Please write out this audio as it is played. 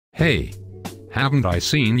Hey, haven't I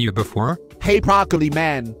seen you before? Hey Broccoli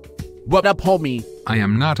Man. What up, homie? I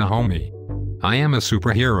am not a homie. I am a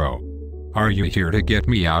superhero. Are you here to get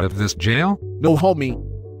me out of this jail? No, homie.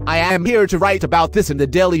 I am here to write about this in the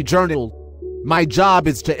Daily Journal. My job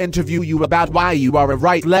is to interview you about why you are a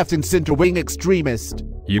right, left, and center-wing extremist.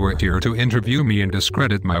 You are here to interview me and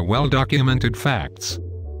discredit my well-documented facts.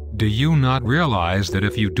 Do you not realize that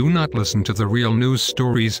if you do not listen to the real news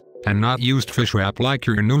stories, and not used fish wrap like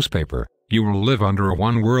your newspaper, you will live under a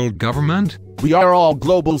one-world government? We are all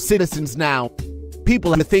global citizens now.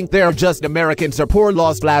 People who think they're just Americans are poor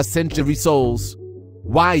lost last century souls.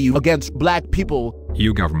 Why are you against black people?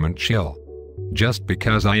 You government chill. Just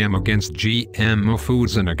because I am against GMO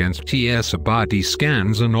foods and against TS body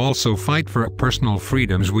scans and also fight for personal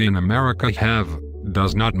freedoms we in America have,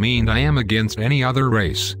 does not mean I am against any other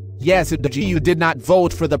race. Yes, you did not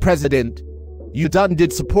vote for the president. You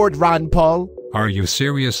did support Ron Paul? Are you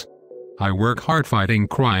serious? I work hard fighting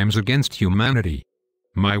crimes against humanity.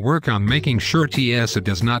 My work on making sure TS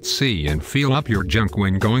does not see and feel up your junk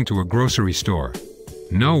when going to a grocery store.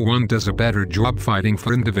 No one does a better job fighting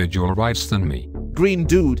for individual rights than me. Green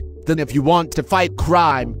dude, then if you want to fight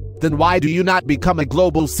crime, then why do you not become a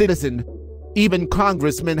global citizen? Even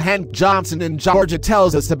Congressman Hank Johnson in Georgia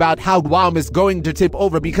tells us about how Guam is going to tip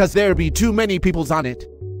over because there be too many peoples on it.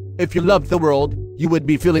 If you loved the world, you would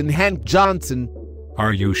be feeling Hank Johnson.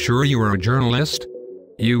 Are you sure you are a journalist?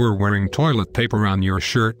 You were wearing toilet paper on your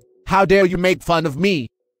shirt. How dare you make fun of me?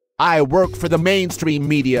 I work for the mainstream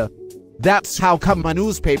media. That's how come my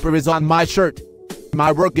newspaper is on my shirt.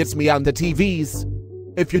 My work gets me on the TVs.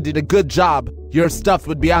 If you did a good job, your stuff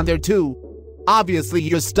would be on there too. Obviously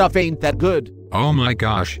your stuff ain't that good. Oh my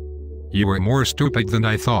gosh. You are more stupid than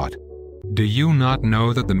I thought. Do you not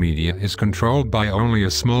know that the media is controlled by only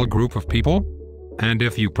a small group of people? And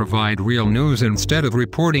if you provide real news instead of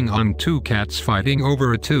reporting on two cats fighting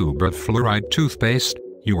over a tube of fluoride toothpaste,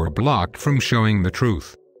 you are blocked from showing the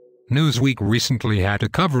truth. Newsweek recently had a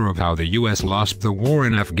cover of how the US lost the war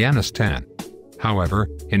in Afghanistan. However,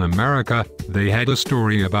 in America, they had a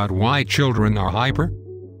story about why children are hyper.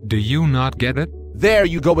 Do you not get it? There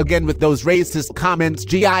you go again with those racist comments.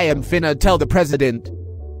 I am finna tell the president.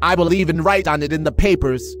 I will even write on it in the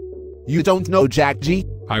papers. You don't know Jack G?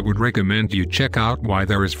 I would recommend you check out why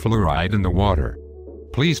there is fluoride in the water.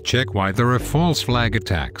 Please check why there are false flag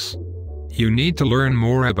attacks. You need to learn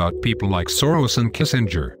more about people like Soros and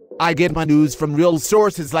Kissinger. I get my news from real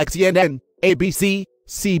sources like CNN, ABC,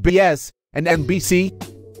 CBS, and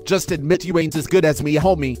NBC. Just admit you ain't as good as me,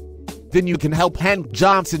 homie. Then you can help Hank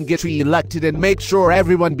Johnson get re-elected and make sure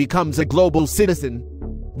everyone becomes a global citizen.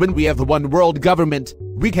 When we have a one-world government,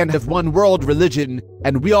 we can have one world religion,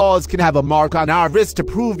 and we all can have a mark on our wrist to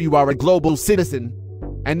prove you are a global citizen.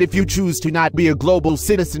 And if you choose to not be a global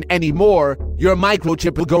citizen anymore, your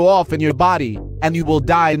microchip will go off in your body, and you will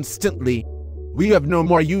die instantly. We have no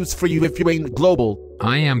more use for you if you ain't global.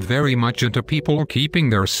 I am very much into people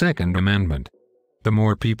keeping their Second Amendment. The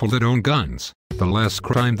more people that own guns, the less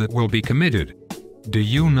crime that will be committed. Do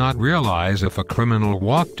you not realize if a criminal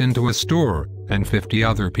walked into a store and 50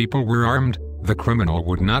 other people were armed, the criminal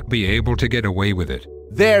would not be able to get away with it?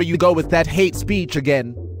 There you go with that hate speech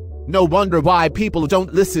again. No wonder why people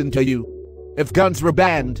don't listen to you. If guns were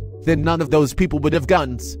banned, then none of those people would have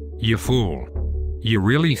guns. You fool. You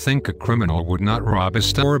really think a criminal would not rob a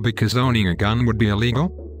store because owning a gun would be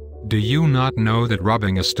illegal? Do you not know that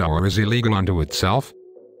robbing a store is illegal unto itself?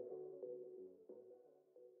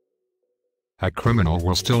 A criminal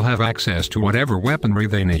will still have access to whatever weaponry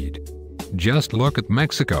they need. Just look at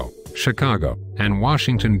Mexico, Chicago, and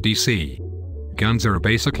Washington, D.C. Guns are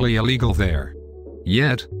basically illegal there.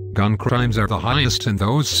 Yet, gun crimes are the highest in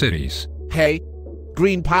those cities. Hey,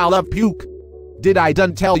 green pile of puke. Did I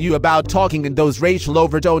done tell you about talking in those racial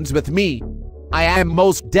overtones with me? I am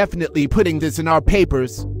most definitely putting this in our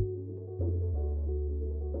papers.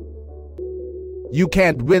 You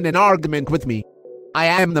can't win an argument with me. I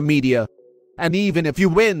am the media. And even if you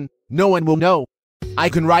win, no one will know. I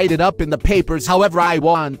can write it up in the papers however I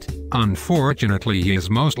want. Unfortunately, he is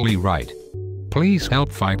mostly right. Please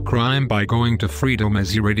help fight crime by going to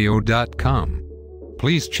freedomaziradio.com.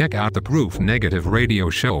 Please check out the Proof Negative radio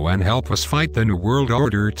show and help us fight the New World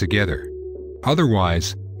Order together.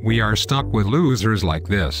 Otherwise, we are stuck with losers like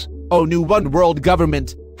this. Oh, new one world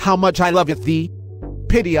government, how much I love it thee.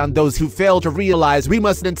 Pity on those who fail to realize we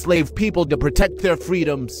must enslave people to protect their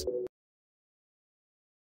freedoms.